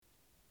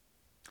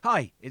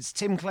Hi, it's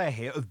Tim Clare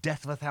here of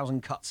Death of a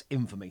Thousand Cuts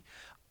infamy.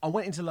 I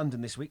went into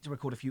London this week to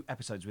record a few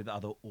episodes with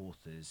other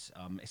authors.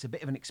 It's a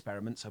bit of an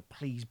experiment, so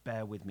please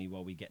bear with me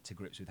while we get to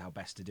grips with how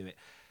best to do it.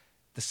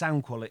 The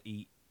sound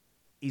quality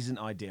isn't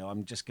ideal.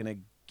 I'm just going to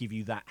give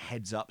you that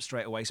heads up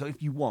straight away. So if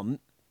you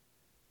want,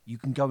 you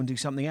can go and do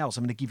something else.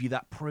 I'm going to give you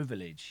that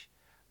privilege.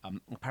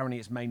 Apparently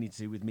it's mainly to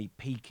do with me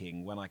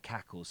peaking when I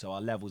cackle, so our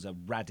levels are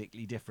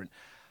radically different.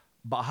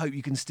 But I hope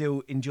you can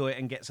still enjoy it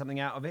and get something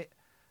out of it.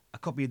 A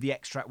copy of the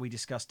extract we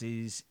discussed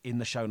is in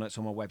the show notes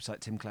on my website,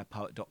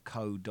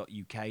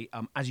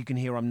 timclarepoet.co.uk. As you can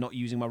hear, I'm not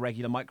using my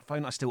regular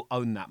microphone. I still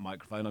own that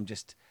microphone. I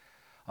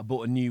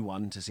bought a new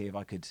one to see if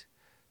I could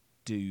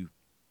do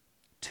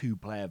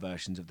two-player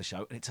versions of the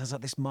show. And it turns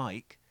out this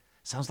mic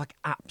sounds like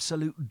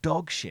absolute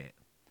dog shit.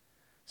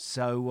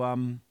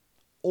 So,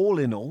 all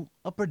in all,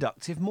 a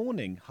productive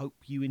morning. Hope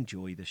you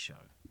enjoy the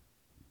show.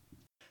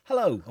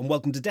 Hello, and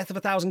welcome to Death of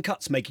a Thousand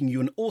Cuts, making you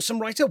an awesome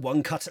writer,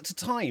 one cut at a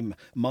time.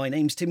 My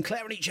name's Tim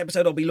Clare, and each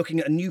episode I'll be looking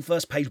at a new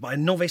first page by a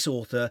novice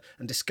author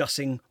and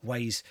discussing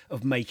ways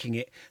of making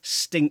it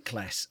stink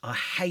less. I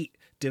hate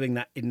doing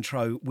that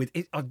intro with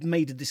it. I've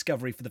made a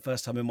discovery for the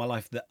first time in my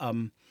life that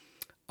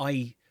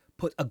I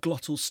put a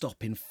glottal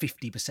stop in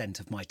 50%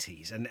 of my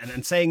T's,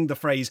 and saying the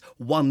phrase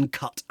 "one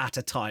cut at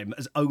a time"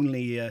 has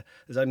only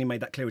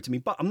made that clearer to me.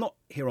 But I'm not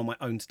here on my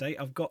own today.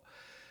 I've got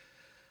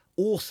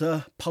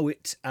author,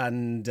 poet,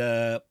 and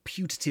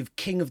putative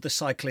king of the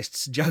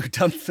cyclists, Joe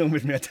Dunthorne,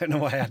 with me. I don't know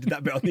why I added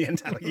that bit on the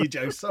end. How are you,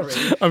 Joe? Sorry.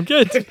 I'm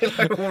good.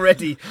 I've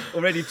already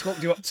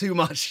talked you up too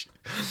much.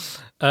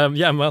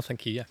 Yeah, I'm well,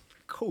 thank you, yeah.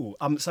 Cool.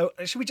 So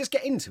should we just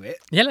get into it?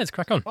 Yeah, let's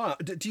crack on. All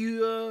right. Do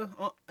you,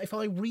 if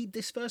I read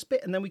this first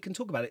bit and then we can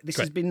talk about it? This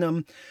Great. has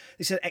been,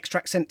 this is an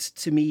extract sent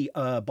to me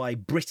by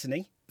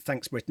Brittany.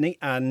 Thanks, Brittany.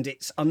 And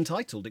it's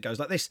untitled. It goes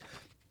like this.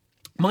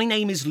 My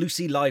name is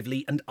Lucy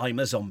Lively and I'm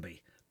a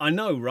zombie. I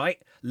know,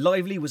 right?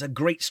 Lively was a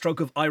great stroke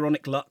of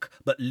ironic luck,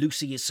 but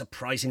Lucy is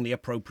surprisingly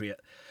appropriate.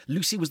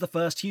 Lucy was the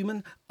first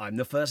human, I'm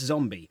the first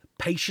zombie.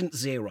 Patient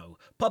zero.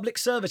 Public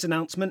service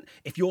announcement,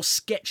 if your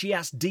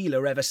sketchy-ass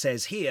dealer ever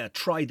says, here,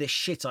 try this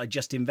shit I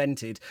just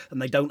invented,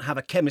 and they don't have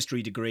a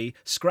chemistry degree,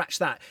 scratch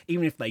that.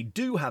 Even if they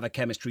do have a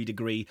chemistry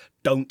degree,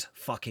 don't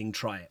fucking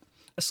try it.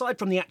 Aside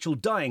from the actual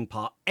dying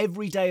part,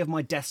 every day of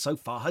my death so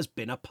far has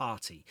been a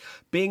party.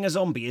 Being a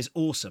zombie is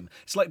awesome.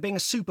 It's like being a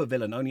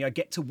supervillain, only I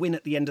get to win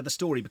at the end of the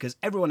story because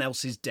everyone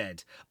else is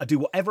dead. I do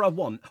whatever I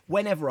want,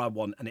 whenever I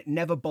want, and it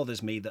never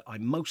bothers me that I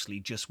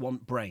mostly just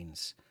want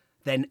brains.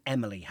 Then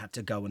Emily had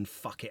to go and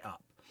fuck it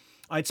up.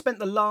 I had spent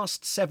the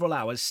last several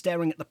hours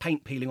staring at the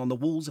paint peeling on the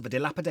walls of a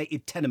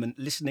dilapidated tenement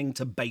listening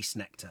to Bass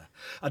Nectar.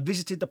 I'd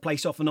visited the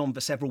place off and on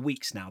for several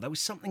weeks now. There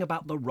was something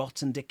about the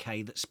rot and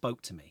decay that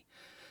spoke to me.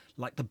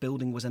 Like the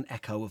building was an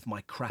echo of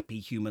my crappy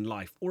human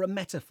life, or a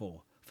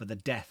metaphor for the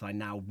death I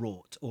now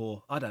wrought,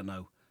 or, I don't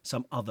know,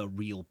 some other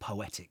real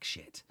poetic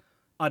shit.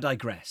 I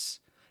digress.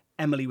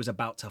 Emily was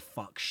about to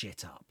fuck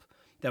shit up.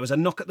 There was a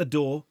knock at the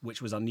door,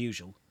 which was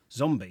unusual.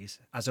 Zombies,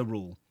 as a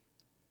rule,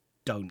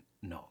 don't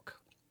knock.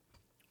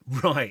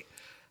 Right.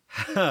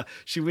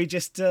 Should we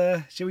just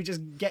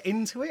get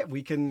into it?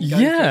 We can go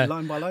through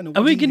line by line. Or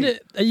Are we going to...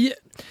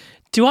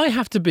 Do I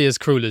have to be as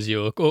cruel as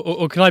you,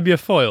 or can I be a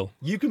foil?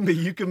 You can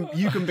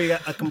be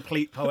a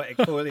complete poetic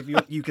foil if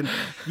you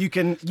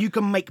can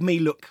make me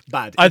look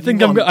bad. I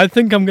think I'm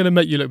going to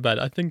make you look bad.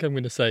 I think I'm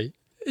going to say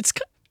it's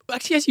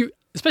actually, as you,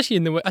 especially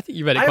in the way I think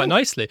you read it quite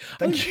nicely.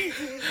 Thank you.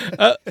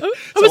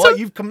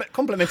 You've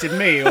complimented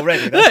me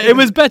already. It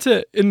was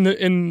better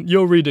in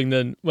your reading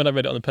than when I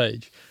read it on the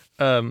page.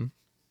 I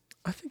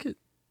think it.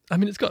 I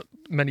mean, it's got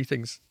many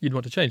things you'd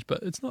want to change,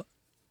 but it's not.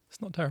 It's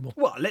not terrible.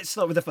 Well, let's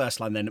start with the first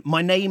line then.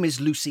 My name is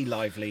Lucy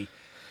Lively,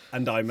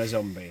 and I'm a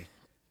zombie.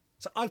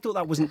 So I thought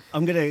that wasn't.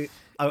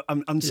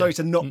 I'm sorry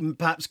to not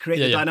perhaps create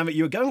the dynamic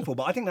you were going for,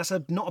 but I think that's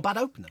not a bad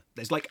opener.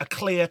 There's like a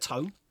clear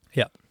tone.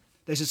 Yeah.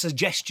 There's a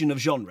suggestion of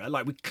genre.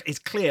 It's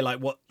clear, like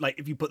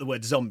if you put the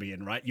word zombie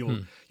in, right?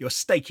 You're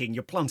staking,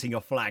 you're planting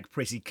your flag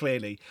pretty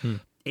clearly.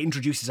 It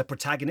introduces a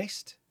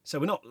protagonist. So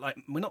we're not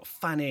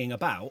fannying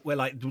about. We're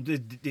like,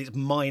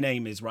 my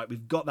name is, right?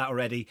 We've got that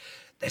already.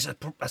 There's a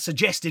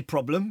suggested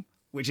problem,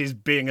 which is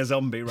being a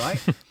zombie, right?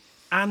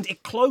 And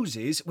it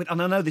closes with,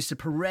 and I know this is a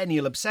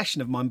perennial obsession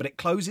of mine, but it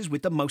closes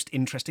with the most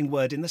interesting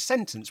word in the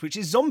sentence, which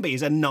is zombie.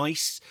 Is a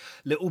nice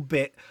little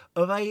bit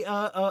of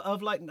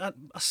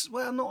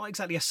well, not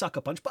exactly a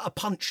sucker punch, but a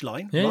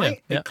punchline,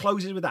 right? Yeah. It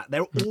closes with that.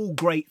 They're all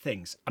great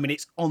things. I mean,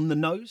 it's on the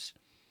nose.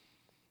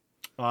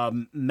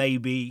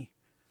 Maybe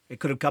it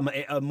could have come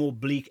at a more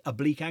bleak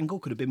angle,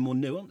 could have been more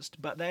nuanced,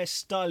 but they're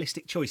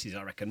stylistic choices,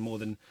 I reckon, more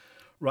than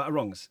right or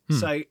wrongs.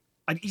 So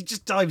he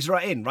just dives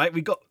right in, right?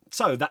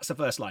 So that's the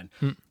first line.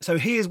 So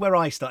here's where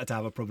I started to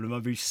have a problem.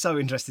 I'd be so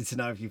interested to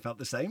know if you felt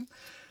the same.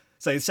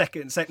 So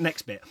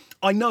next bit.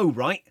 I know,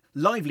 right?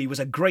 Lively was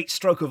a great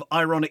stroke of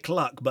ironic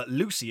luck, but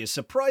Lucy is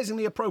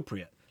surprisingly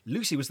appropriate.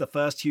 Lucy was the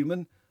first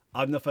human.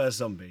 I'm the first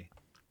zombie.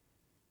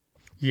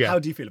 Yeah. How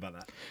do you feel about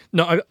that?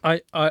 No,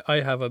 I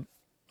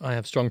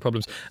have strong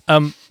problems.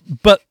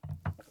 But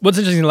what's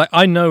interesting, like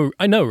I know,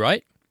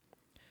 right?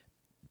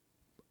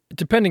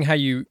 depending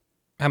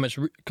how much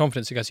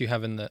confidence I guess you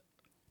have in the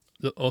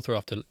author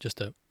after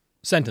just a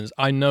sentence,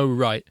 I know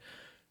right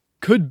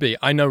could be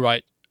I know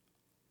right.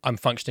 I'm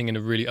functioning in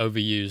a really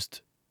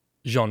overused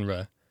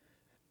genre.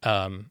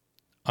 I'm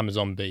a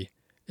zombie.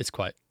 It's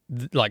quite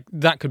like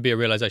that could be a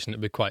realization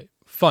that'd be quite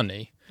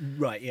funny.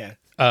 Right, yeah.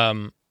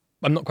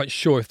 I'm not quite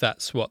sure if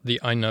that's what the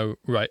I know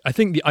right. I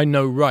think the I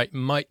know right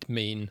might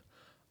mean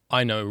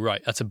I know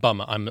right. That's a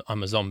bummer.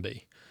 I'm a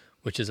zombie,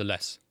 which is a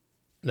less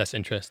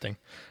interesting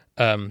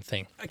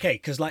thing. Okay,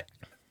 because like,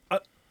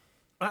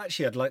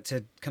 I'd like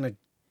to kind of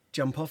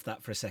jump off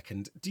that for a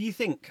second. Do you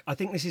think? I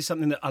think this is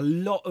something that a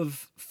lot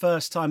of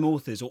first-time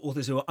authors or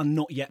authors who are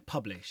not yet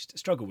published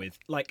struggle with.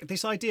 Like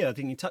this idea, I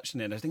think you touched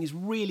on it. I think is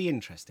really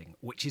interesting,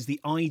 which is the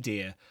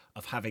idea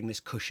of having this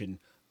cushion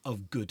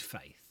of good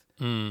faith.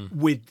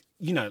 With,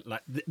 you know,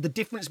 like the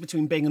difference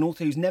between being an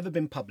author who's never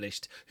been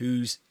published,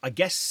 who's, I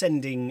guess,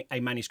 sending a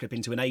manuscript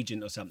into an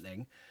agent or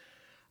something,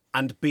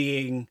 and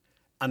being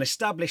an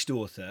established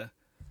author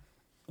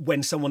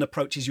when someone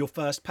approaches your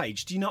first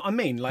page. Do you know what I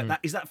mean? Like that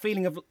is that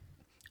feeling of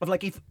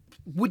like, if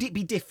would it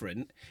be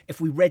different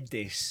if we read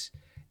this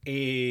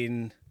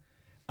in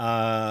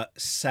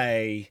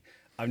say,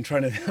 I'm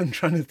trying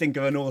to think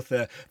of an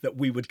author that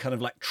we would kind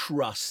of like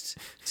trust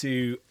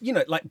to, you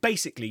know, like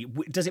basically,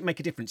 does it make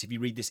a difference if you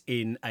read this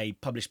in a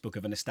published book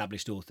of an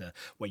established author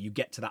where you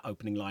get to that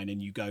opening line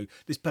and you go,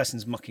 this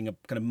person's kind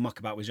of muck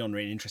about with genre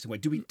in an interesting way?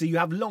 Do you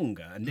have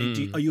longer? And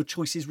are your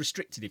choices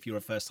restricted if you're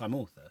a first time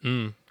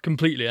author?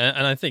 Completely.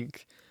 And I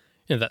think,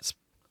 you know, that's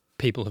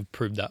people have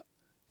proved that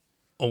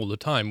all the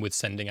time with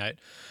sending out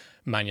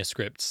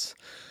manuscripts.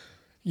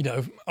 You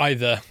know,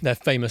 either they're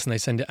famous and they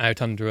send it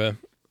out under a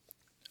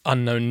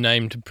unknown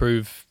name to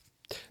prove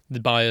the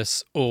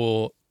bias,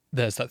 or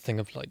there's that thing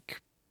of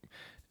like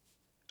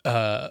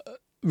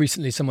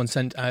recently someone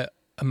sent out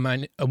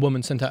a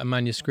woman sent out a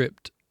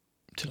manuscript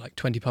to like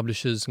 20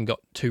 publishers and got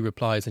 2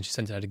 replies, and she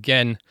sent it out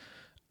again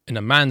in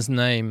a man's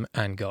name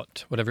and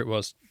got whatever it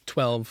was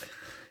 12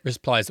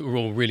 replies that were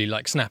all really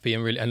like snappy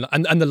and really and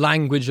the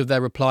language of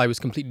their reply was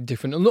completely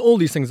different, and all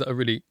these things that are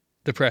really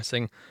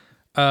depressing.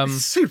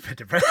 Super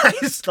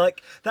depressed.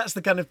 Like that's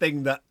the kind of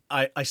thing that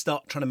I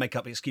start trying to make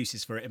up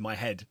excuses for it in my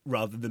head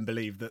rather than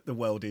believe that the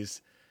world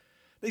is.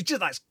 It's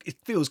just like it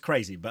feels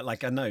crazy, but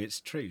like I know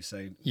it's true.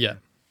 So yeah.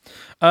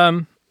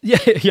 I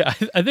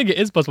think it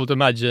is possible to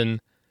imagine.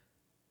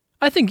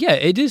 I think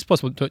it is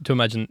possible to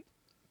imagine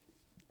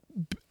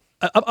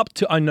up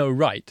to I know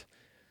right.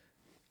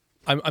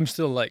 I'm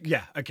still like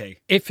okay.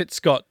 If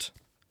it's got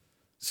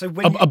so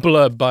when a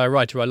blurb by a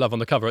writer I love on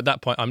the cover, at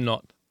that point I'm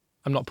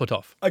not put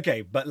off.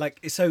 Okay, but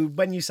like, so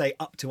when you say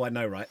up to I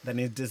know right,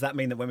 then does that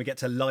mean that when we get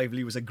to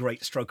Lively was a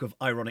great stroke of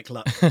ironic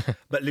luck,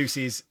 but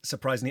Lucy is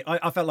surprisingly,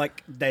 I felt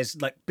like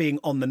there's like being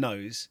on the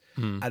nose,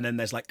 and then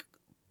there's like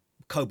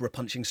Cobra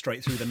punching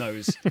straight through the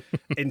nose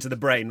into the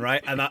brain,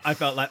 right? And I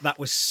felt like that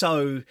was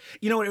so,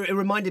 you know, it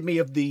reminded me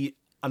of the,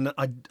 and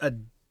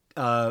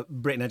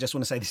Britain, I just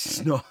want to say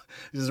this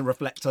doesn't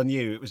reflect on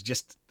you. It was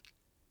just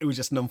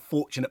an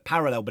unfortunate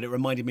parallel, but it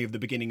reminded me of the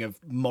beginning of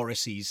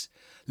Morrissey's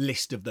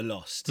List of the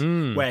Lost,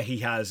 where he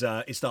has,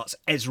 it starts,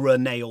 Ezra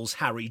nails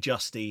Harry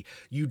Justy.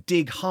 You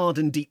dig hard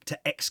and deep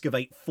to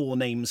excavate 4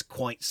 names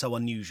quite so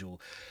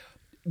unusual.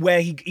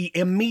 Where he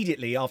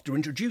immediately, after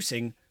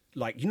introducing,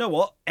 like, you know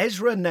what,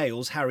 Ezra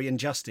nails Harry and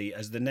Justy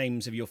as the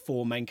names of your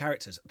 4 main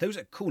characters. Those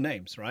are cool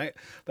names, right?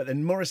 But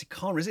then Morrissey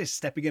can't resist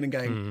stepping in and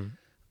going,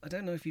 I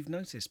don't know if you've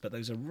noticed, but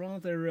those are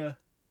rather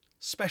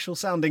special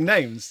sounding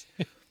names.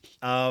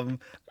 And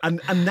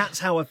that's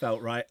how I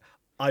felt, right?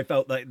 I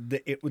felt like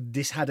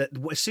this had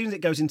as soon as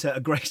it goes into a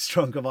great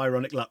stroke of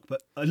ironic luck,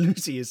 but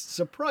Lucy is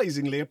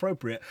surprisingly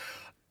appropriate.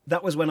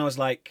 That was when I was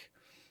like,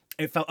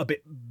 it felt a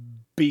bit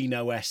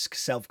Beano-esque,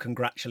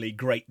 self-congratulatory,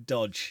 great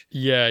dodge.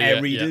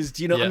 Readers.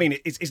 Do you know what I mean?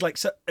 It's like,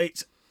 so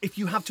it's if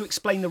you have to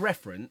explain the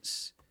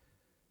reference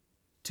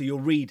to your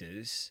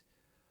readers,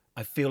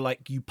 I feel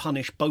like you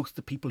punish both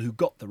the people who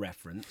got the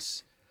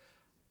reference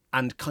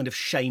and kind of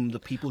shame the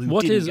people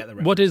who didn't get the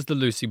reference. What is the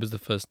Lucy was the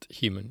first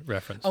human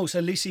reference? Oh, so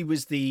Lucy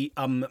was the,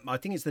 I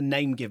think it's the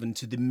name given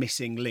to the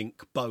missing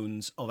link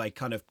bones of a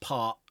kind of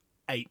part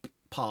ape,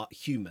 part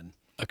human.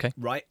 Okay.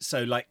 Right?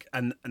 So like,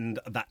 and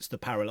that's the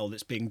parallel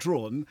that's being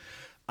drawn.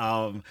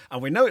 And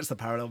we know it's the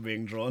parallel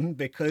being drawn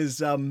because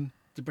the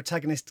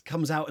protagonist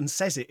comes out and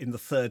says it in the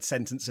 3rd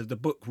sentence of the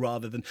book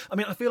rather than, I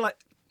mean, I feel like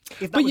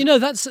you know,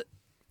 that's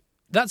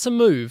a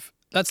move.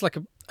 It's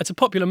a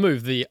popular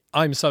move, the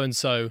I'm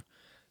so-and-so,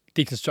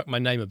 deconstruct my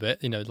name a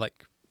bit, you know,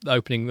 like the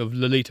opening of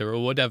Lolita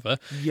or whatever.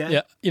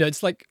 Yeah. You know,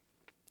 it's like,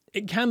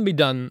 it can be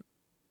done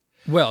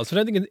well. So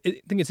I don't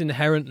think it's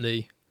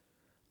inherently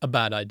a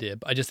bad idea,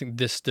 but I just think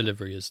this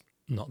delivery is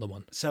not the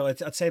one. So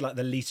I'd say like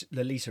the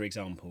Lolita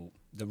example,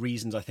 the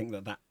reasons I think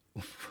that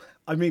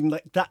I mean,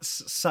 like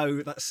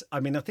I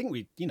mean, I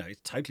think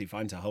it's totally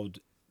fine to hold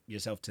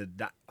yourself to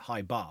that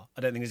high bar.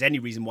 I don't think there's any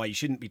reason why you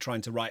shouldn't be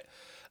trying to write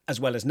as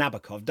well as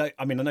Nabokov.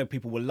 I know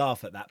people will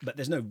laugh at that, but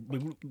there's no.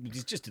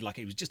 It's just like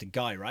it was just a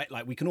guy, right?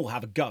 Like we can all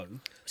have a go.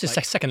 It's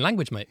his second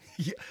language, mate.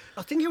 Yeah,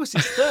 I think it was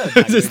his third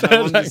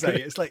language.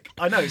 It's like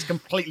I know it's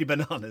completely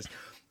bananas,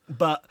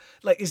 but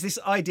like is this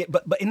idea?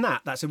 But in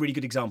that's a really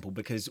good example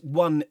because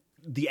one,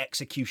 the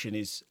execution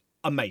is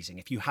amazing.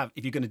 If you're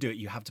going to do it,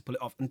 you have to pull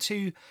it off. And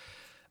two,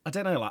 I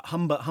don't know, like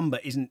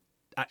Humbert isn't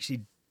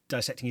actually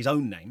dissecting his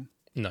own name.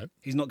 No.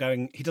 He's not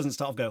going, he doesn't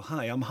start off go,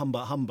 hi, I'm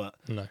Humbert.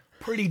 No.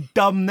 Pretty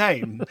dumb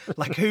name.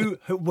 Like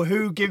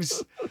who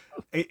gives,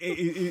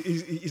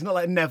 he's not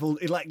like Neville,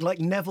 like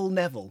Neville.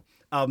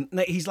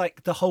 No, he's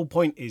like, the whole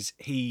point is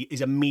he is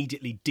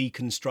immediately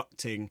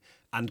deconstructing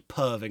and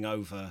perving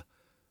over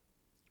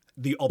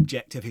the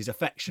object of his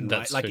affection,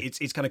 That's right? Like true.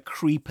 it's kind of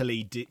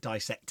creepily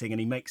dissecting, and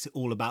he makes it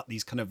all about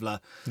these kind of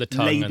the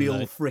tongue labial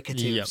and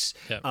fricatives.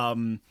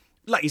 Yep.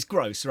 Like it's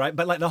gross, right?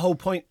 But like the whole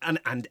point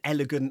and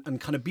elegant and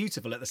kind of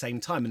beautiful at the same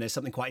time. And there's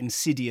something quite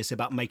insidious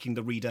about making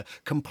the reader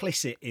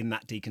complicit in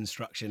that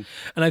deconstruction.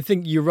 And I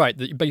think you're right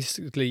that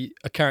basically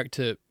a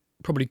character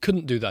probably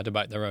couldn't do that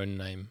about their own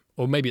name,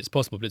 or maybe it's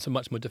possible, but it's a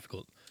much more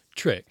difficult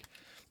trick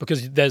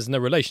because there's no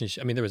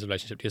relationship. I mean, there is a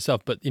relationship to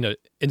yourself, but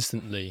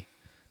instantly,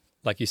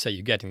 like you say,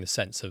 you're getting the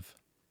sense of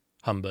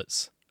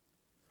Humbert's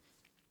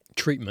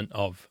treatment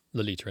of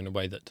Lolita in a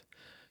way that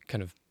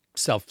kind of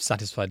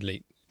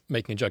self-satisfiedly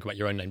making a joke about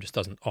your own name just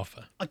doesn't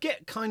offer. I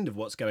get kind of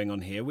what's going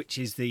on here, which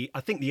is I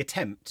think the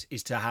attempt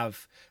is to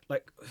have,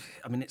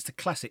 it's the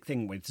classic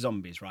thing with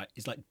zombies, right?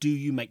 It's like, do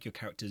you make your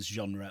characters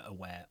genre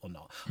aware or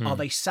not? Are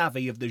they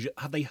savvy have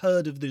they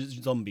heard of the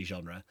zombie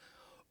genre?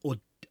 Or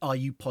are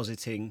you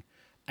positing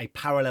a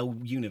parallel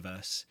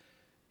universe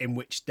in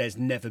which there's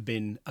never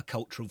been a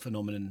cultural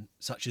phenomenon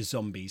such as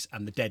zombies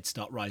and the dead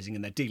start rising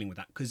and they're dealing with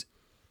that? Because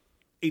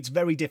it's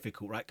very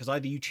difficult, right? Because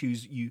either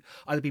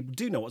either people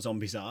do know what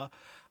zombies are,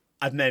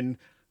 and then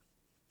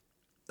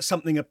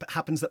something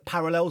happens that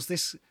parallels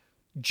this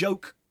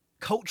joke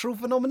cultural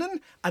phenomenon.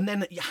 And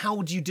then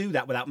how do you do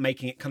that without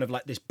making it kind of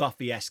like this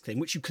Buffy-esque thing,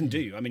 which you can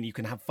do. I mean, you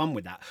can have fun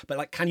with that. But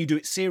like, can you do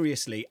it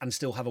seriously and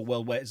still have a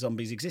world where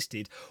zombies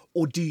existed?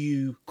 Or do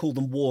you call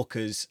them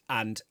walkers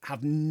and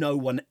have no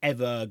one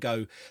ever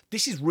go,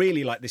 this is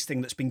really like this thing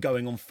that's been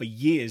going on for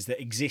years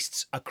that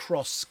exists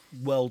across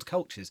world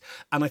cultures?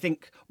 And I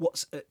think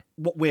what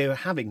we're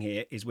having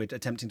here is we're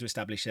attempting to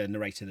establish a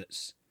narrator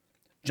that's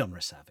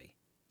genre savvy,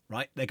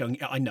 right? They're going,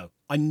 I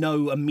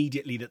know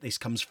immediately that this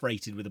comes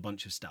freighted with a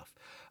bunch of stuff,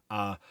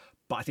 but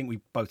I think we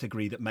both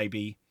agree that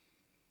maybe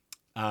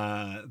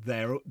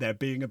they're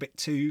being a bit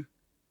too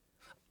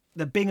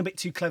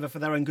clever for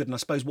their own good. And I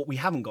suppose what we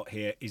haven't got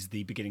here is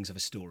the beginnings of a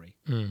story.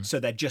 So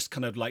they're just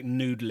kind of like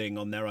noodling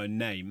on their own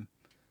name,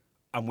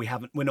 and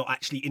we're not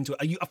actually into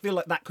it. I feel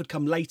like that could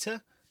come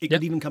later. It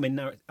could even come in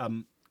now.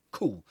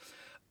 Cool.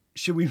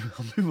 Should we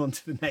move on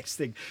to the next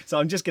thing? So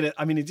I'm just going to,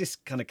 it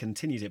just kind of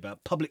continues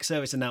about public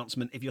service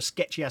announcement. If your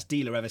sketchy ass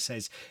dealer ever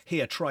says,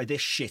 here, try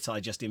this shit I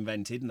just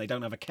invented, and they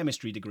don't have a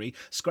chemistry degree,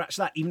 scratch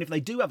that. Even if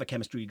they do have a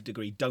chemistry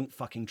degree, don't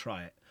fucking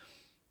try it.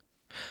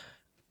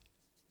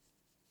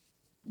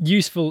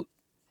 Useful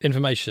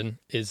information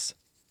is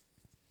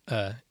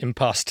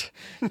imparted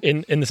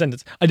in the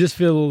sentence. I just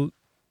feel,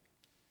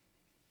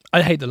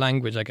 I hate the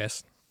language, I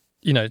guess.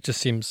 It just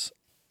seems...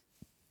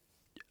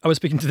 I was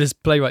speaking to this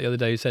playwright the other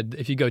day who said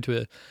if you go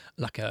to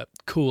a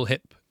cool,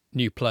 hip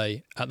new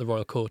play at the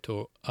Royal Court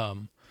or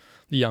the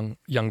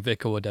Young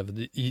Vic or whatever,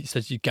 he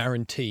says you're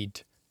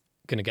guaranteed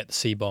going to get the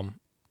C-bomb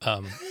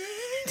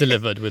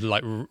delivered with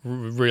like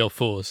real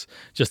force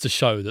just to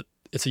show that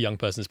it's a young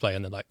person's play,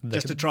 and they're like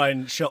just to try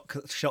and shock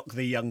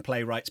the young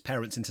playwright's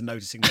parents into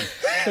noticing them.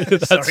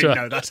 That's Sorry, right.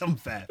 No, that's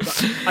unfair.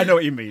 But I know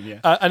what you mean. Yeah,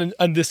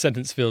 and this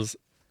sentence feels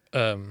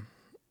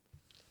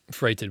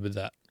freighted with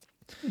that.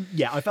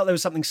 Yeah, I felt there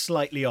was something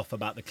slightly off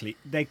about the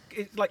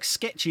like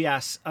sketchy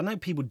ass. I know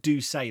people do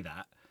say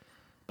that,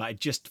 but it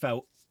just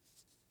felt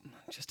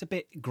just a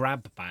bit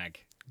grab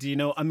bag. Do you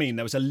know what I mean?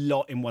 There was a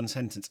lot in one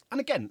sentence.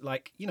 And again,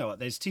 like,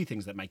 there's two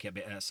things that make it a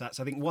bit ersatz.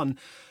 I think one,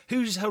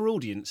 who's her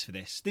audience for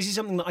this? This is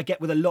something that I get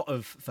with a lot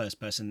of first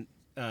person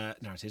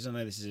narratives. I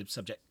know this is a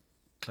subject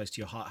close to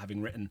your heart,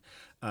 having written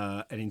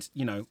a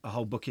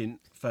whole book in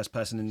first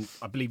person, and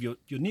I believe your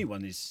new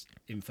one is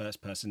in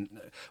first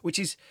person, which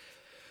is,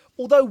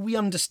 although we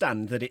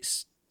understand that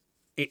it's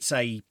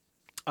a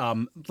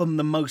from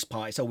the most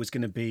part, it's always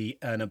going to be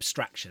an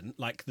abstraction.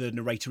 Like the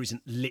narrator is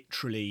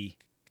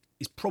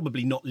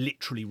probably not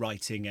literally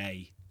writing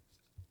a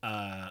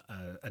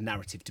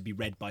narrative to be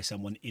read by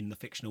someone in the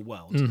fictional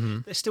world. Mm-hmm.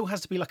 There still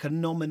has to be like a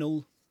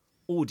nominal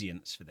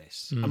audience for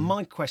this. And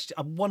my question,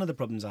 one of the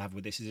problems I have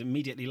with this is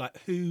immediately like,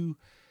 who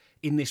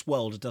in this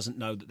world doesn't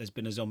know that there's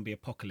been a zombie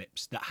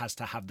apocalypse that has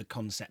to have the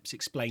concepts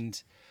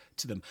explained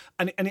to them?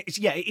 And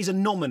it is a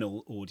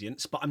nominal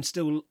audience, but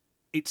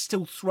it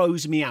still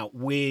throws me out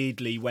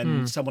weirdly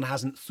when someone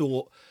hasn't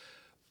thought.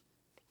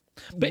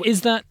 But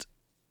is that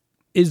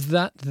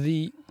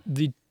the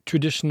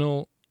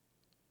traditional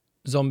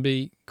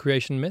zombie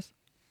creation myth?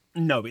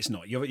 No, it's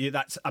not.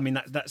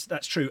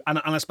 That's true. And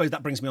I suppose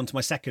that brings me on to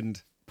my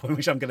second point,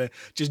 which I'm going to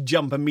just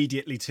jump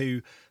immediately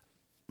to,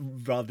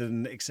 rather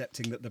than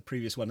accepting that the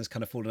previous one has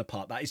kind of fallen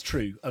apart. That is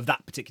true of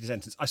that particular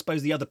sentence. I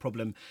suppose the other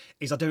problem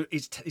is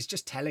it's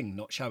just telling,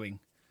 not showing.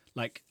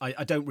 Like,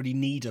 I don't really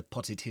need a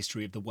potted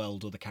history of the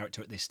world or the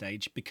character at this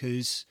stage,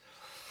 because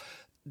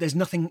there's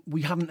nothing,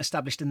 we haven't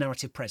established a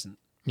narrative present.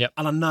 Yep.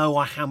 And I know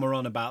I hammer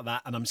on about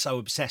that, and I'm so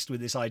obsessed with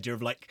this idea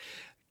of like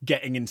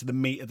getting into the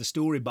meat of the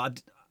story,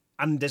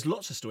 and there's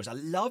lots of stories I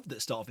love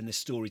that start off in this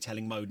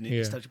storytelling mode,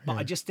 but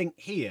I just think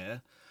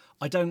here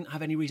I don't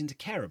have any reason to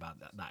care about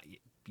that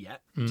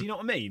yet. Do you know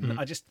what I mean?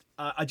 I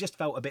just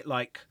felt a bit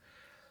like,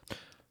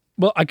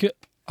 well,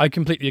 I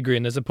completely agree,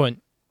 and there's a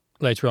point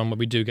later on where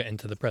we do get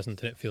into the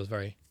present, and it feels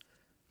very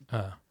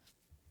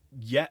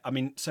yeah. I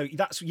mean, so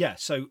that's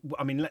so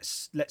I mean,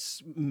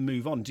 let's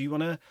move on. Do you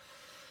want to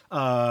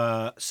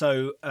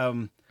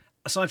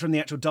aside from the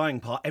actual dying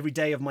part, every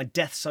day of my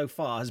death so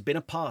far has been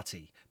a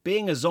party.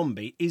 Being a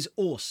zombie is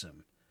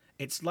awesome.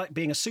 It's like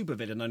being a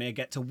supervillain, only I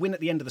get to win at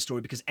the end of the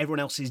story because everyone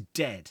else is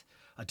dead.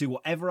 I do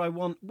whatever I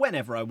want,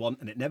 whenever I want,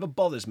 and it never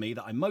bothers me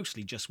that I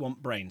mostly just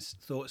want brains.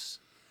 Thoughts?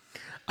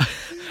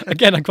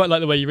 Again, I quite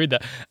like the way you read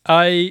that.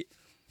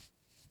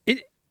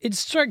 It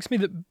strikes me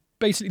that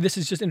basically this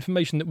is just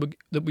information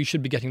that we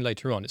should be getting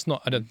later on. It's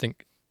not, I don't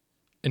think,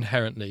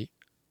 inherently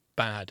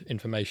bad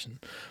information,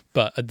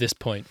 but at this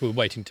point we're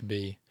waiting to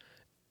be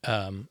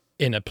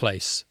in a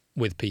place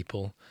with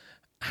people,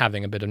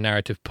 having a bit of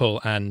narrative pull,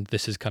 and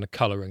this is kind of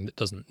colouring that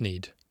doesn't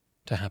need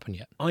to happen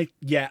yet.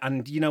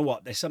 And you know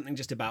what? There's something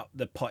just about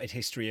the potted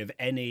history of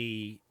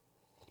any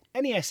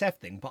SF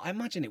thing, but I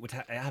imagine it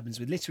happens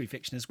with literary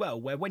fiction as well,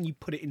 where when you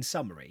put it in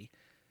summary,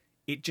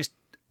 it just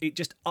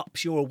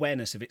ups your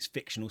awareness of its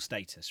fictional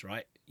status,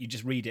 right? You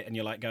just read it and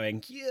you're like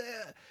going,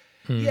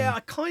 yeah, I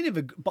kind of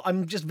agree, but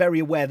I'm just very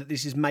aware that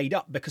this is made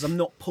up because I'm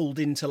not pulled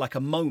into like a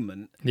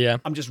moment. Yeah.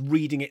 I'm just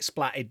reading it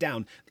splattered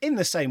down. In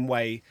the same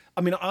way,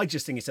 I mean, I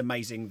just think it's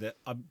amazing that,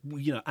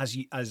 as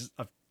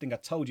I think I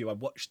told you, I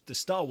watched the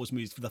Star Wars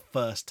movies for the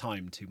first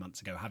time 2 months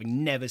ago,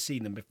 having never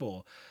seen them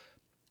before.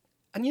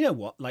 And you know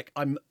what? Like,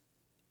 I'm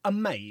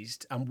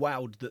amazed and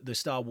wowed that the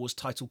Star Wars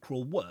title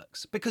crawl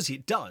works, because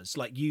it does.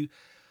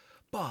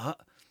 But,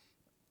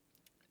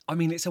 I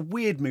mean, it's a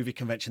weird movie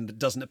convention that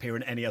doesn't appear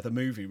in any other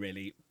movie,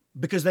 really.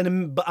 Because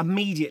then, but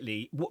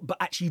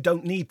actually you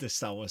don't need the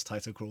Star Wars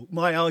title crawl.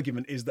 My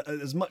argument is that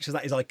as much as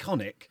that is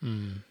iconic,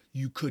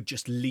 you could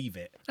just leave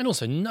it. And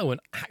also, no one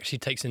actually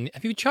takes in...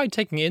 Have you tried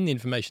taking in the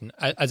information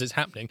as it's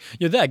happening?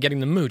 You're there getting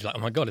the mood, like, oh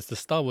my God, it's the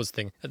Star Wars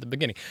thing at the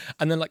beginning.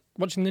 And then, like,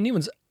 watching the new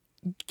ones...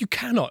 You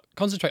cannot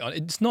concentrate on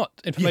it. It's not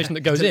information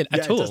that goes in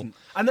at all. It doesn't.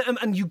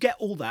 And you get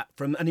all that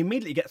and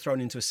immediately get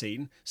thrown into a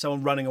scene,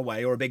 someone running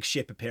away or a big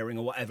ship appearing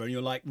or whatever, and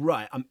you're like,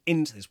 right, I'm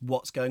into this,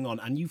 what's going on?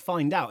 And you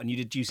find out and you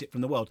deduce it from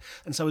the world.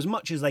 And so as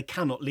much as they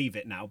cannot leave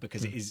it now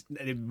because it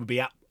would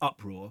be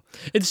uproar.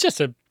 It's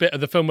just a bit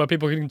of the film where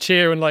people can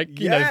cheer and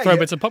throw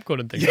bits of popcorn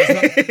and things.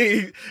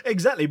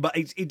 Exactly, but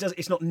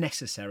it's not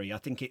necessary. I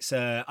think it's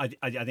I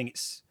think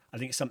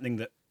it's something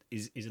that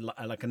is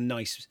like a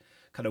nice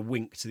kind of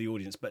wink to the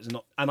audience, but it's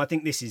not. And I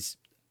think this is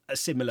a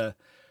similar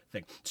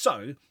thing.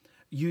 So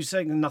you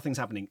saying nothing's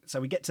happening.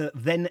 So we get to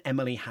then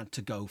Emily had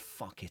to go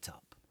fuck it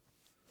up.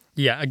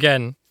 Yeah,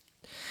 again,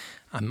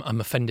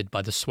 I'm offended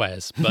by the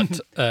swears,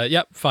 but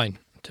yeah, fine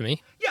to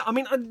me. Yeah, I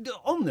mean,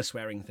 on the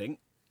swearing thing,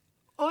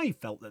 I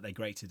felt that they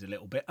grated a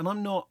little bit, and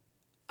I'm not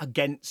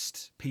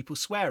against people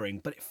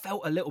swearing, but it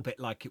felt a little bit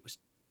like it was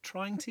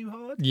trying too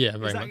hard. Yeah,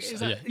 very much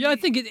so. Yeah, I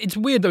think it's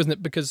weird though, isn't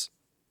it? Because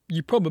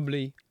you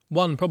probably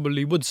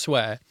would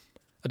swear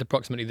at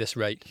approximately this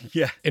rate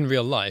in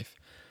real life,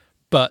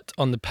 but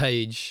on the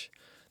page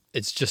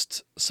it's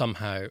just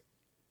somehow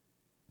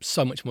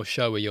so much more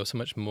showy or so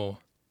much more...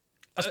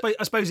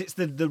 I suppose it's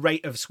the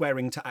rate of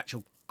swearing to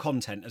actual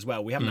content as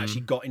well. We haven't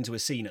actually got into a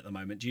scene at the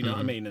moment. Do you know what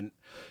I mean?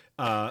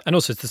 And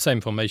also it's the same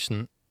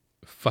formation,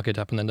 fuck it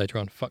up, and then later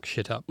on fuck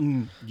shit up.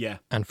 Yeah.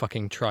 And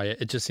fucking try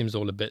it. It just seems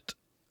all a bit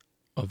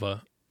of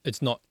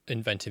it's not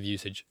inventive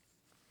usage.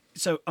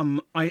 So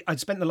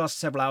I'd spent the last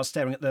several hours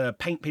staring at the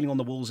paint peeling on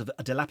the walls of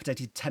a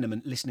dilapidated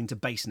tenement, listening to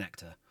Bass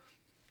Nectar.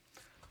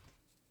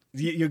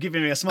 You're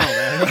giving me a smile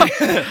there.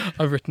 Right?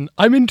 I've written,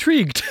 I'm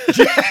intrigued.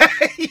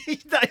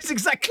 That is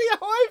exactly how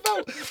I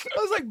felt.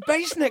 I was like,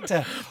 Bass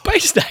Nectar.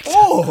 Bass Nectar.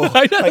 Oh,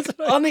 like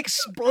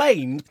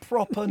unexplained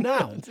proper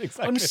nouns.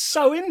 Exactly. I'm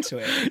so into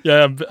it.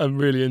 Yeah, I'm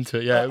really into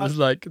it. Yeah, it was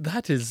like,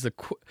 that is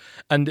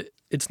and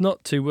it's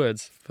not 2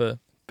 words for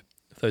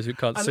those who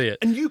can't see it.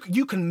 And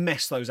you can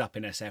mess those up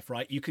in SF,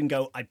 right? You can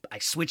go, I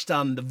switched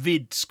on the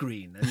vid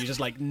screen, and you're just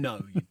like,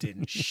 no, you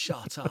didn't.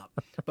 Shut up.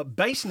 But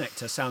Bass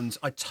Nectar sounds,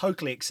 I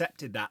totally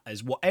accepted that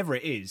as whatever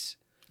it is.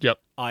 Yep.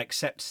 I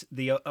accept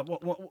the,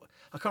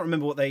 I can't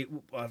remember what they,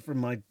 from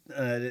my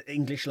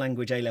English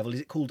language A-level, is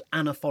it called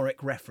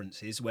anaphoric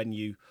references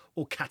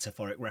or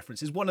cataphoric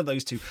references? One of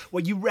those two,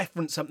 where you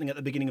reference something at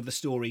the beginning of the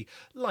story,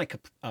 like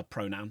a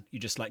pronoun. You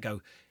just like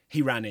go,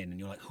 he ran in, and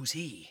you're like, who's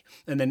he?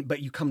 And then, but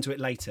you come to it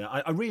later.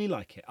 I really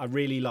like it. I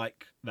really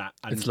like that.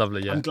 And it's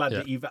lovely. Yeah, I'm glad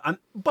that you've.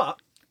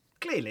 But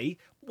clearly,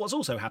 what's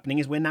also happening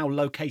is we're now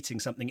locating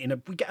something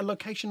we get a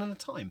location and a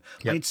time.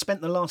 Yep. We'd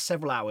spent the last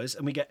several hours,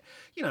 and we get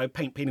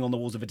paint peeling on the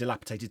walls of a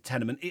dilapidated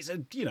tenement. It's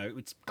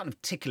it's kind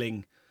of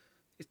tickling.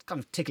 It's kind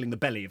of tickling the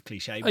belly of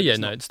cliche. Oh yeah,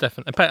 no, it's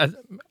definitely a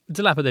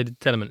dilapidated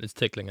tenement is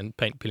tickling, and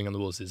paint peeling on the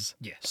walls is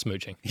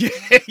smooching.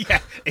 Yeah,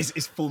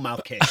 it's full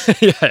mouth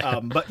kiss. Yeah.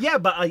 But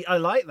I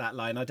like that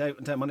line. I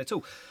don't mind it at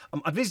all.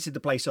 I visited the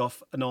place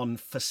off and on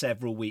for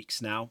several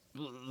weeks now.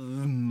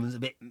 It's a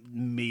bit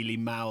mealy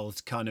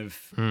mouthed kind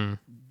of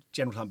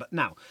general time. But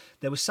now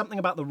there was something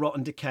about the rot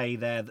and decay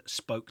there that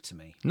spoke to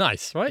me.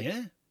 Nice,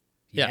 right?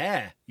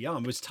 Yeah. I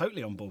was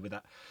totally on board with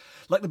that.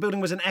 Like the building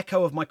was an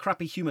echo of my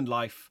crappy human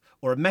life,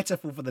 or a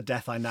metaphor for the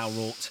death I now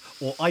wrought,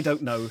 or I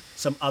don't know,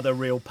 some other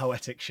real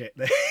poetic shit.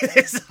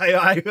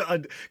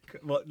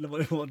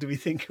 What do we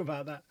think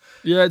about that?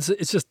 Yeah,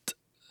 it's just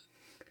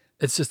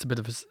a bit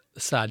of a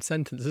sad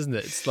sentence, isn't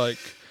it? It's like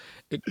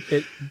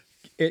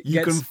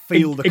you can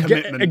feel the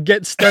commitment. It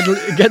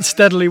gets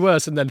steadily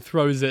worse, and then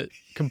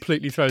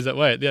completely throws it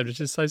away at the end, which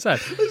is so sad.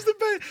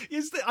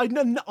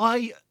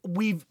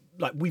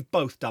 We've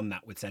both done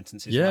that with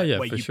sentences, yeah, right? yeah,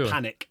 where for you sure.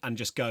 panic and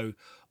just go,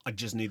 I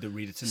just need the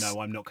reader to know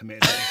I'm not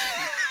committed to this.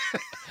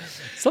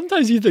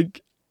 Sometimes you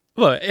think,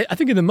 I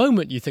think in the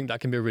moment you think that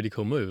can be a really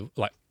cool move,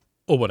 like,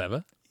 or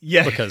whatever.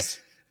 Yeah. Because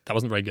that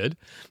wasn't very good.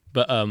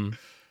 But when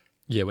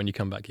you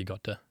come back, you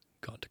got to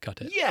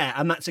cut it. Yeah,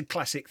 and that's a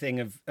classic thing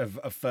of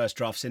first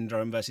draft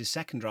syndrome versus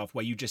second draft,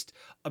 where you just,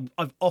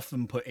 I've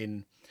often put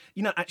in,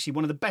 actually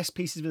one of the best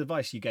pieces of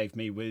advice you gave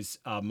me was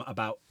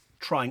about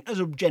trying, as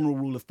a general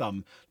rule of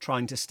thumb,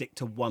 trying to stick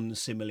to one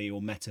simile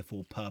or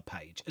metaphor per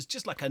page. It's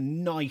just like a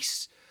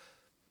nice,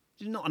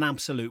 not an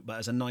absolute, but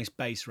as a nice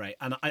base rate.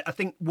 And I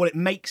think what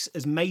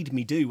has made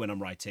me do when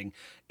I'm writing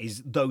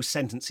is those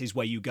sentences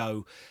where you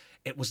go,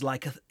 it was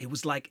like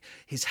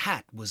his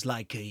hat was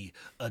like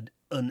an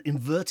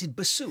inverted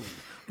bassoon,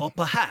 or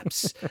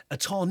perhaps a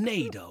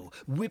tornado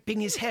whipping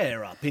his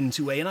hair up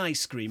into an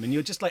ice cream, and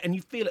you're just like, and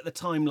you feel at the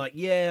time like,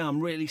 yeah, I'm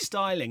really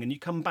styling, and you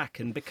come back,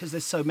 and because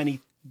there's so many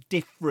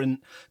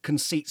different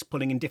conceits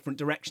pulling in different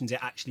directions, it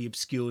actually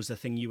obscures the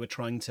thing you were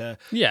trying to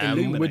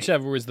illuminate.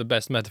 Whichever is the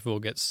best metaphor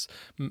gets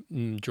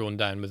drawn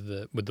down with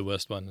the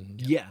worst one.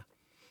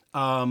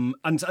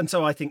 And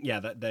so I think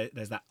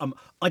there's that.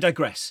 I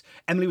digress.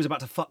 Emily was about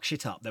to fuck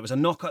shit up. There was a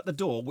knock at the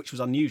door, which was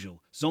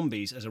unusual.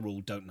 Zombies, as a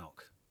rule, don't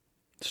knock.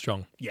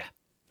 Strong. Yeah.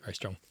 Very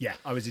strong. Yeah,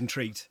 I was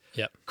intrigued.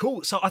 Yeah.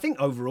 Cool. So I think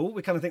overall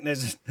we kind of think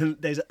there's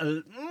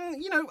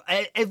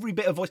every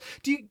bit of voice.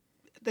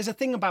 There's a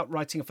thing about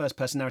writing a first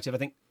person narrative, I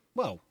think,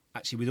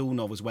 actually with all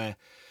novels, where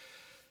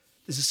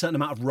there's a certain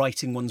amount of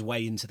writing one's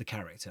way into the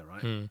character,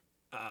 right?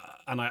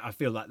 And I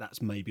feel like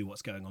that's maybe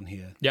what's going on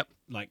here. Yep.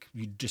 Like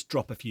you just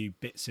drop a few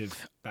bits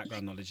of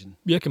background knowledge and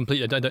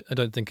completely. I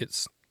don't think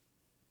it's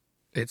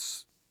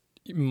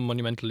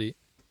monumentally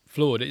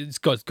flawed. It's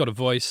got a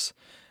voice,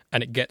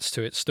 and it gets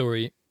to its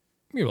story,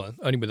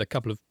 only with a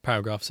couple of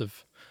paragraphs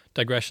of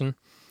digression.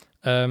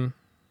 And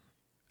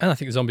I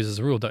think zombies as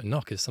a rule don't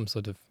knock is some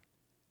sort of,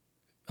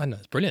 I don't know,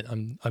 it's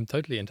brilliant. I'm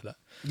totally into that.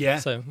 Yeah.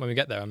 So when we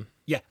get there,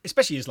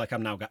 especially as like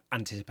I'm now got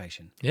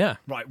anticipation. Yeah.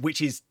 Right,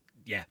 which is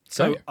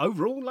So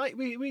overall, like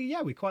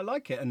we quite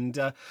like it, and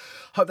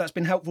hope that's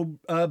been helpful,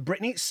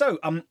 Brittany. So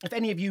if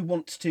any of you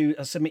want to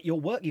submit your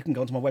work, you can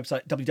go onto my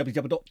website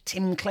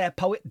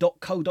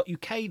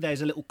www.timclarepoet.co.uk.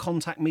 There's a little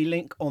contact me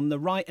link on the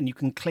right, and you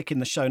can click in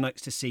the show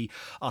notes to see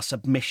our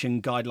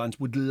submission guidelines.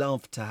 Would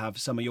love to have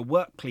some of your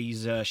work.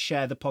 Please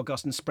share the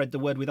podcast and spread the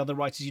word with other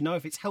writers you know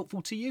if it's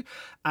helpful to you.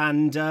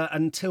 And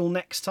until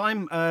next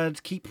time,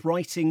 keep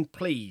writing,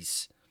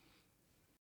 please.